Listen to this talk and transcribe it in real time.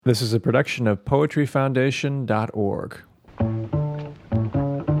This is a production of poetryfoundation.org.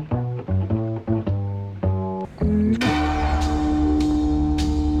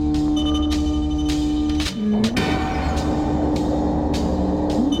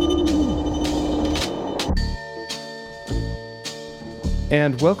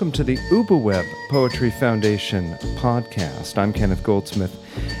 And welcome to the UbuWeb Poetry Foundation podcast. I'm Kenneth Goldsmith,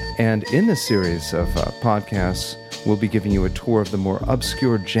 and in this series of podcasts, we'll be giving you a tour of the more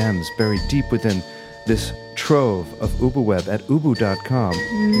obscure gems buried deep within this trove of UbuWeb at ubu.com.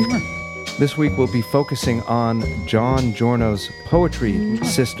 This week we'll be focusing on John Giorno's Poetry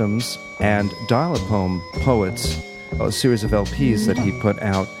Systems and Dial-A-Poem Poets, a series of LPs that he put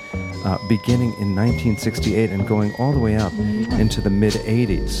out beginning in 1968 and going all the way up into the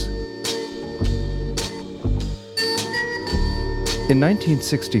mid-'80s. In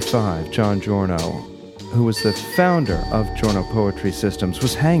 1965, John Giorno, who was the founder of Giorno Poetry Systems,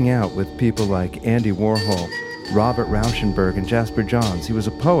 was hanging out with people like Andy Warhol, Robert Rauschenberg, and Jasper Johns. He was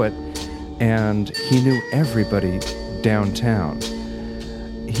a poet, and he knew everybody downtown.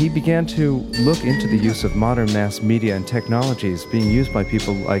 He began to look into the use of modern mass media and technologies being used by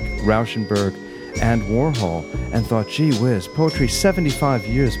people like Rauschenberg and Warhol, and thought, gee whiz, poetry 75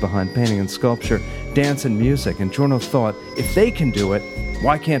 years behind painting and sculpture, dance and music. And Giorno thought, if they can do it,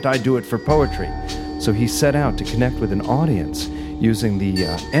 why can't I do it for poetry? So he set out to connect with an audience using the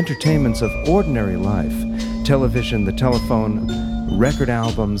entertainments of ordinary life, television, the telephone, record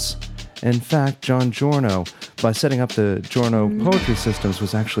albums. In fact, John Giorno, by setting up the Giorno Poetry Systems,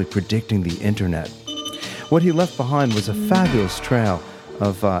 was actually predicting the internet. What he left behind was a fabulous trail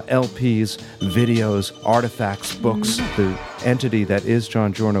of LPs, videos, artifacts, books. The entity that is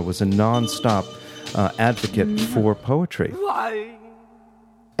John Giorno was a non-stop advocate for poetry.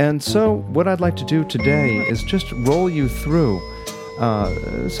 And so what I'd like to do today is just roll you through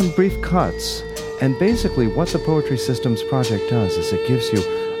some brief cuts. And basically what the Poetry Systems Project does is it gives you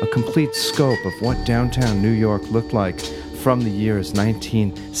a complete scope of what downtown New York looked like from the years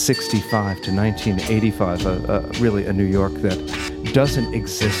 1965 to 1985, really a New York that doesn't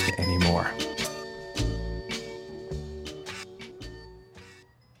exist anymore.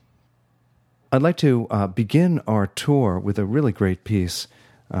 I'd like to begin our tour with a really great piece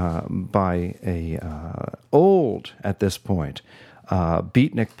by a old, at this point,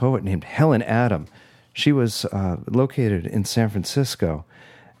 beatnik poet named Helen Adam. She was located in San Francisco,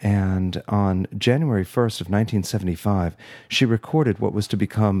 and on January 1st of 1975, she recorded what was to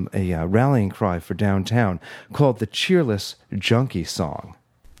become a rallying cry for downtown called the Cheerless Junkie Song.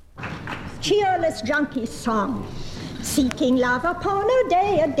 Cheerless Junkie Song. Seeking love upon a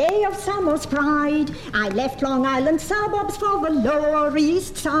day of summer's pride. I left Long Island suburbs for the Lower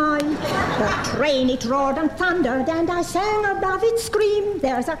East Side. The train, it roared and thundered, and I sang above its scream.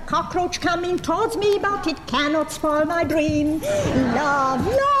 There's a cockroach coming towards me, but it cannot spoil my dream. Love,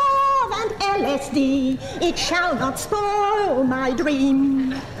 love, and LSD, it shall not spoil my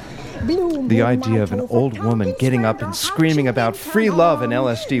dream. The idea of an old woman getting up and screaming about free love and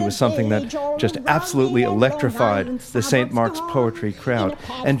LSD was something that just absolutely electrified the St. Mark's poetry crowd.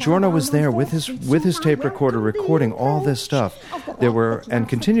 And Giorno was there with his tape recorder recording all this stuff. There were, and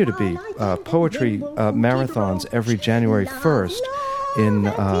continue to be, poetry marathons every January 1st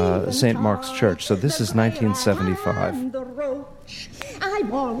in St. Mark's Church. So this is 1975. I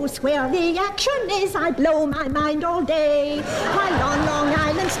always where the action is, I blow my mind all day. While on Long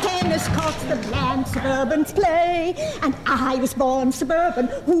Island's tennis courts the bland suburbans play. And I was born suburban,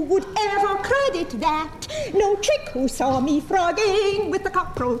 who would ever credit that? No chick who saw me frogging with the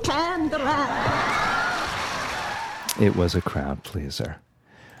cockroach and the rat. It was a crowd pleaser.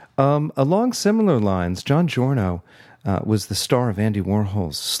 Along similar lines, John Giorno was the star of Andy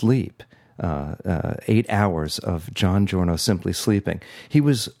Warhol's Sleep. 8 hours of John Giorno simply sleeping. He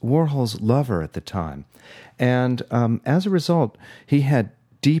was Warhol's lover at the time. And as a result, he had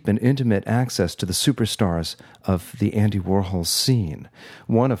deep and intimate access to the superstars of the Andy Warhol scene,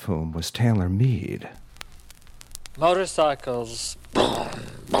 one of whom was Taylor Mead. Motorcycles, boom,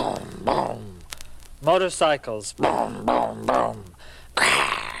 boom, boom. Motorcycles, boom, boom, boom.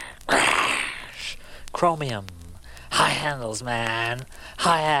 Crash, crash. Chromium. High handles, man.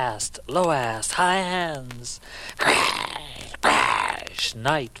 High-assed, low-assed, high hands. Crash, crash.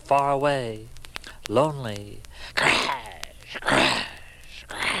 Night far away. Lonely. Crash, crash,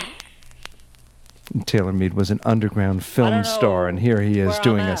 crash. Taylor Mead was an underground film star, and here he is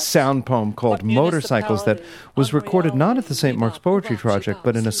doing a sound poem called Motorcycles that was recorded not at the St. Mark's Poetry Project,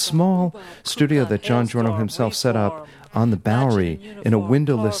 but in a small studio that John Giorno himself set up on the Bowery in a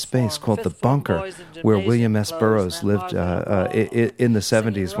windowless space called The Bunker, where William S. Burroughs lived in the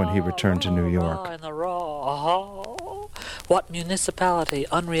 70s when he returned to New York. What municipality,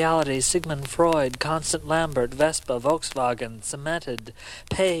 unreality, Sigmund Freud, Constant Lambert, Vespa, Volkswagen, cemented,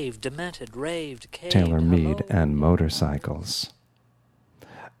 paved, demented, raved, caved. Taylor Mead and Motorcycles.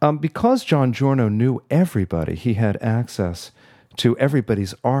 Because John Giorno knew everybody, he had access to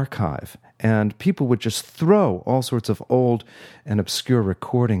everybody's archive, and people would just throw all sorts of old and obscure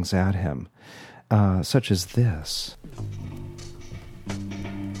recordings at him, such as this.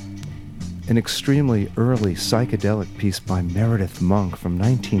 An extremely early psychedelic piece by Meredith Monk from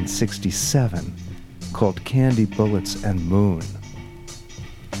 1967 called Candy, Bullets, and Moon.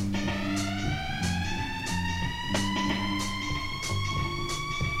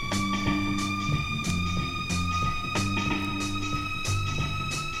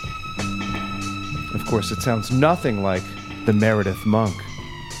 Of course, it sounds nothing like the Meredith Monk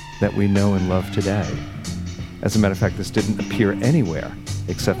that we know and love today. As a matter of fact, this didn't appear anywhere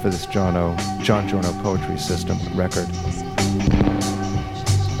except for this John Giorno Poetry System record.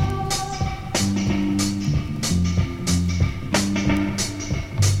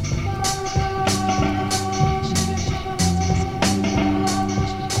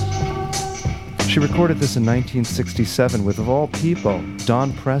 She recorded this in 1967 with, of all people,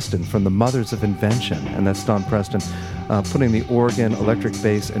 Don Preston from the Mothers of Invention. And that's Don Preston putting the organ, electric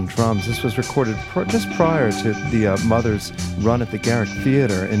bass, and drums. This was recorded just prior to the Mothers' run at the Garrick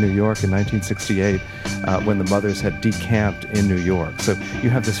Theater in New York in 1968 when the Mothers had decamped in New York. So you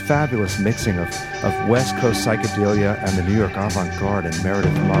have this fabulous mixing of West Coast psychedelia and the New York avant-garde and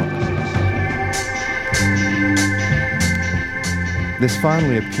Meredith Monk. This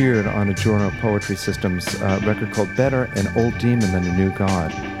finally appeared on a Giorno Poetry System's record called Better an Old Demon Than a New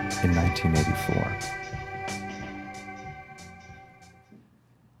God in 1984.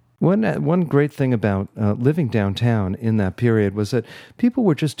 One great thing about living downtown in that period was that people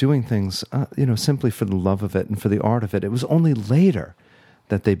were just doing things, simply for the love of it and for the art of it. It was only later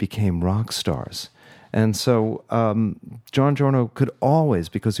that they became rock stars. And so John Giorno could always,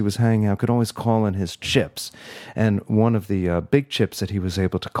 because he was hanging out, could always call in his chips. And one of the big chips that he was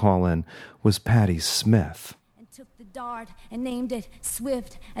able to call in was Patti Smith. And took the dart and named it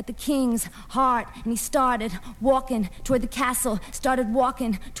Swift at the king's heart. And he started walking toward the castle, started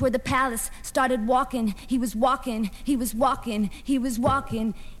walking toward the palace, started walking. He was walking, he was walking, he was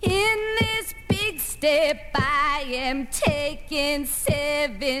walking. In this big step I am taking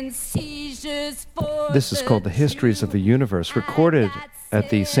 7 seizures for This is called The Histories of the Universe, recorded at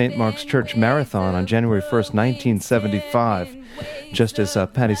the St. Mark's Church Marathon on January 1st, 1975, just as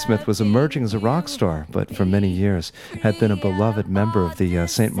Patti Smith was emerging as a rock star, but for many years had been a beloved member of the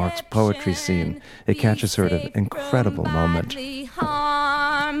St. Mark's poetry scene. It catches her at an incredible moment.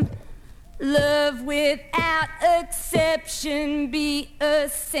 Love without exception, be a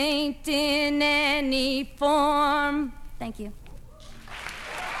saint in any form. Thank you.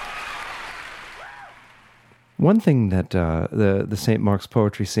 One thing that the St. Mark's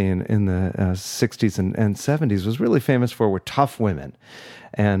poetry scene in the 60s and 70s was really famous for were tough women.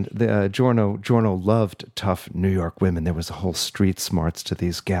 And Giorno loved tough New York women. There was a whole street smarts to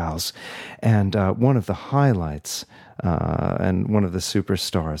these gals. And one of the highlights and one of the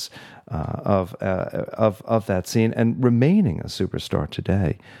superstars of that scene, and remaining a superstar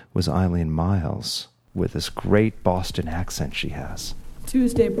today, was Eileen Miles, with this great Boston accent she has.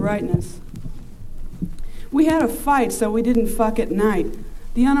 Tuesday brightness. We had a fight, so we didn't fuck at night.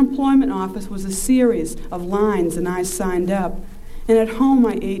 The unemployment office was a series of lines, and I signed up. And at home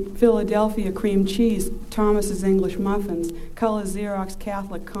I ate Philadelphia cream cheese, Thomas's English muffins, color Xerox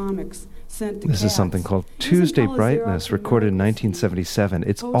Catholic comics, sent to This cats. is something called Tuesday Brightness, recorded in 1977.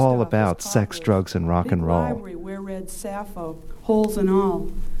 It's all about sex, drugs, and rock and roll. Library where read Sappho, holes and all.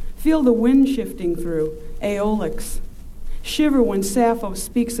 Feel the wind shifting through, aeolics. Shiver when Sappho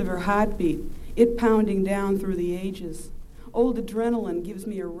speaks of her heartbeat, it pounding down through the ages. Old adrenaline gives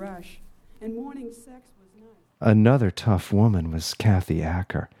me a rush, and morning sex was nice. Another tough woman was Kathy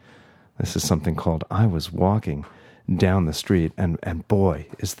Acker. This is something called I Was Walking Down the Street, and boy,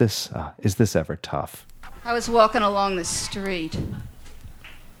 is this ever tough. I was walking along the street.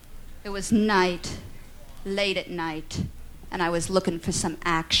 It was night, late at night, and I was looking for some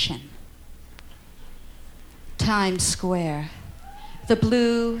action. Times Square. The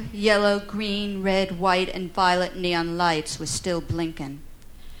blue, yellow, green, red, white, and violet neon lights were still blinking.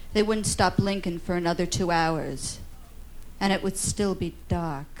 They wouldn't stop Lincoln for another 2 hours. And it would still be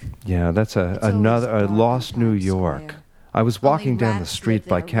dark. Yeah, that's another Lost New York. I was walking down the street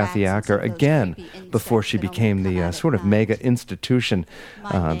by Kathy Acker again before she became the sort of mega institution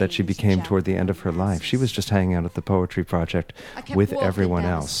that she became toward the end of her life. She was just hanging out at the Poetry Project with everyone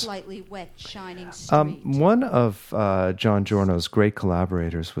else. One of John Giorno's great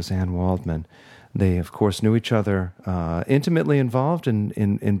collaborators was Anne Waldman. They, of course, knew each other, intimately involved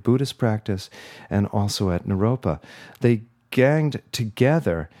in Buddhist practice and also at Naropa. They ganged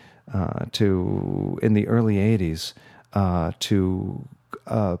together in the early 80s to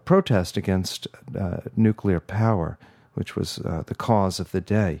protest against nuclear power, which was the cause of the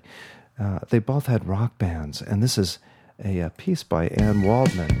day. They both had rock bands, and this is a piece by Anne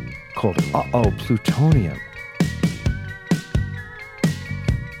Waldman called Uh-Oh, Plutonium.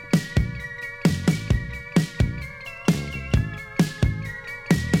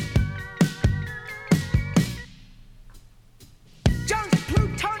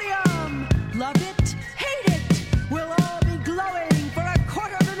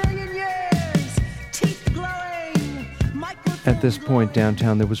 At this point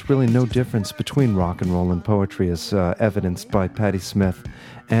downtown, there was really no difference between rock and roll and poetry, as evidenced by Patti Smith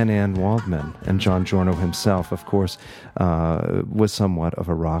and Anne Waldman. And John Giorno himself, of course, was somewhat of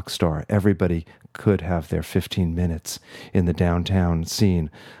a rock star. Everybody could have their 15 minutes in the downtown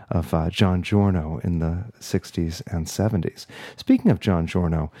scene of John Giorno in the 60s and 70s. Speaking of John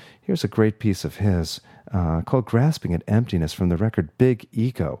Giorno, here's a great piece of his called Grasping at Emptiness from the record Big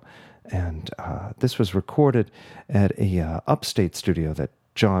Ego. And this was recorded at a upstate studio that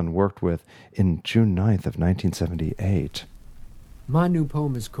John worked with in June 9th of 1978. My new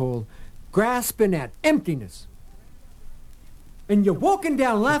poem is called Grasping at Emptiness. And you're walking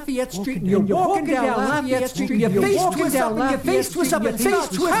down Lafayette Street, and you're walking down Lafayette Street, and your face twists up, and your face twists up, and face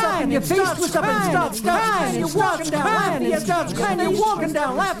twists up, and your face twists up, and starts crying, you're walking down Lafayette, starts crying, you're walking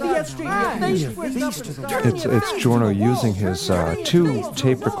down Lafayette Street, your face twists up. It's Giorno using his two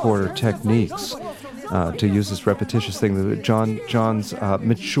tape recorder techniques to use this repetitious thing, John's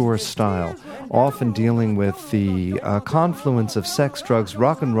mature style, often dealing with the confluence of sex, drugs,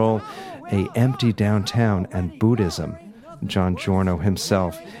 rock and roll, a empty downtown, and Buddhism. John Giorno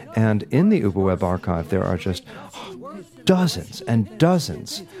himself. And in the UberWeb archive, there are just dozens and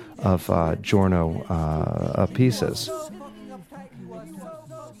dozens of Giorno pieces.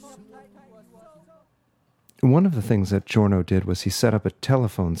 One of the things that Giorno did was he set up a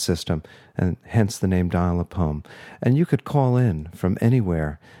telephone system, and hence the name Dial-A-Poem. And you could call in from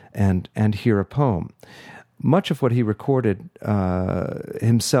anywhere and hear a poem. Much of what he recorded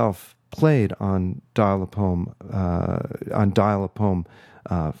himself played on Dial-A-Poem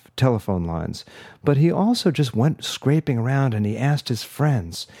telephone lines. But he also just went scraping around and he asked his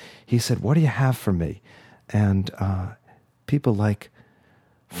friends. He said, "What do you have for me?" And people like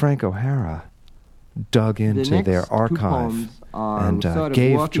Frank O'Hara dug into their archive and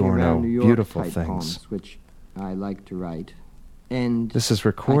gave Giorno beautiful things. Poems, which I like to write. And this is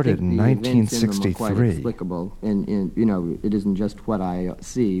recorded in 1963. Quite explicable, and you know, it isn't just what I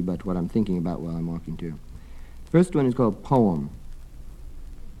see, but what I'm thinking about while I'm walking too. The first one is called Poem.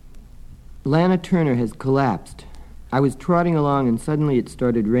 Lana Turner has collapsed. I was trotting along and suddenly it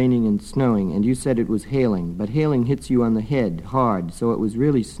started raining and snowing, and you said it was hailing, but hailing hits you on the head hard, so it was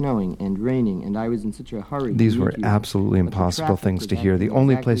really snowing and raining, and I was in such a hurry. These were absolutely impossible things to hear. The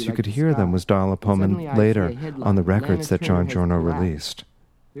only place you could hear them was Dial-A-Poem and later on the records that John Giorno released.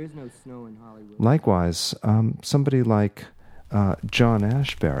 There's no snow in Hollywood. Likewise, somebody like John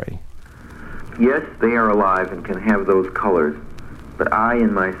Ashbery. Yes, they are alive and can have those colors, but I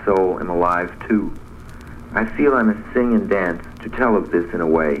in my soul am alive too. I feel I must sing and dance to tell of this in a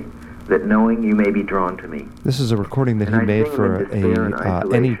way that knowing you may be drawn to me. This is a recording that he made for a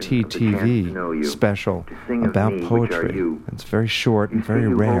NET TV special about poetry. It's very short and very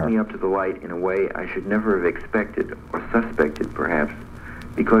rare. You hold me up to the light in a way I should never have expected or suspected, perhaps,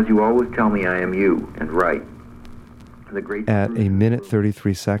 because you always tell me I am you and right. At a minute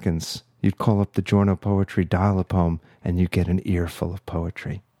 33 seconds, you'd call up the Giorno Poetry Dial-A-Poem and you get an earful of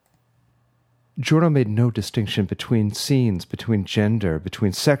poetry. Giorno made no distinction between scenes, between gender,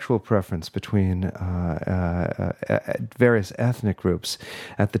 between sexual preference, between various ethnic groups.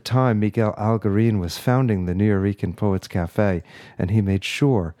 At the time, Miguel Algarin was founding the Nuyorican Poets Cafe, and he made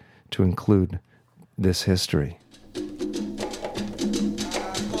sure to include this history.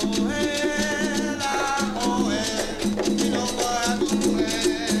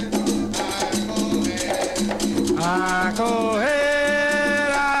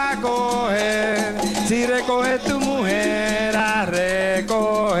 Si recoge tu mujer a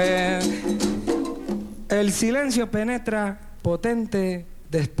recoger. silencio penetra potente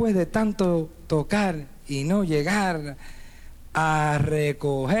después de tanto tocar y no llegar a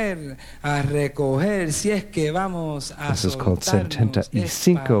recoger, si es que vamos a This is called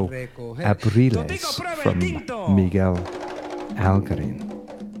 75 Abriles from Miguel Algarin.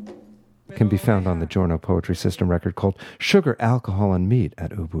 Can be found on the Giorno Poetry System record called Sugar, Alcohol, and Meat at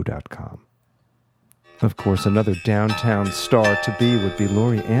ubu.com. Of course, another downtown star to be would be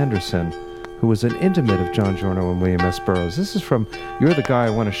Laurie Anderson, who was an intimate of John Giorno and William S. Burroughs. This is from You're the Guy I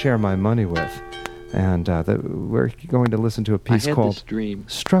Want to Share My Money With. And we're going to listen to a piece called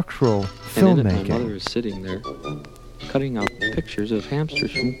Structural Filmmaking. And in it, my mother is sitting there, cutting out pictures of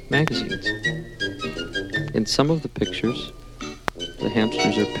hamsters from magazines. In some of the pictures, the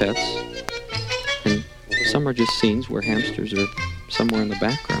hamsters are pets, and some are just scenes where hamsters are somewhere in the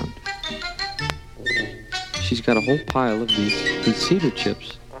background. She's got a whole pile of these cedar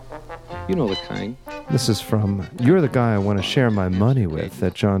chips. You know the kind. This is from You're the Guy I Want to Share My Money With,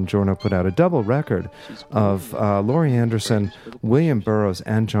 that John Giorno put out, a double record of Laurie Anderson, William Burroughs,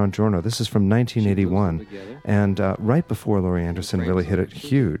 and John Giorno. This is from 1981, and right before Laurie Anderson really hit it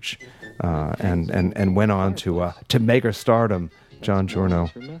huge and went on to mega stardom. John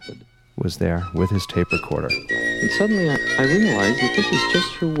Giorno was there with his tape recorder. And suddenly I realized that this is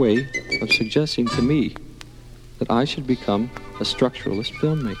just her way of suggesting to me that I should become a structuralist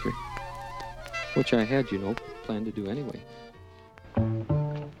filmmaker, which I had, planned to do anyway.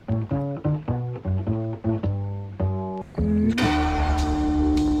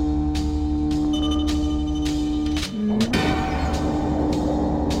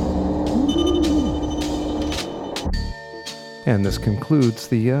 And this concludes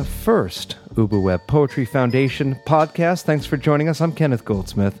the first UbuWeb Poetry Foundation podcast. Thanks for joining us. I'm Kenneth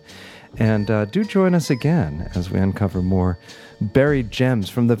Goldsmith. And do join us again as we uncover more buried gems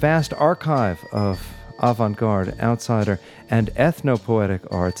from the vast archive of avant-garde, outsider, and ethno-poetic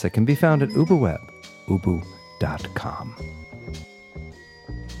arts that can be found at UbuWeb, ubu.com.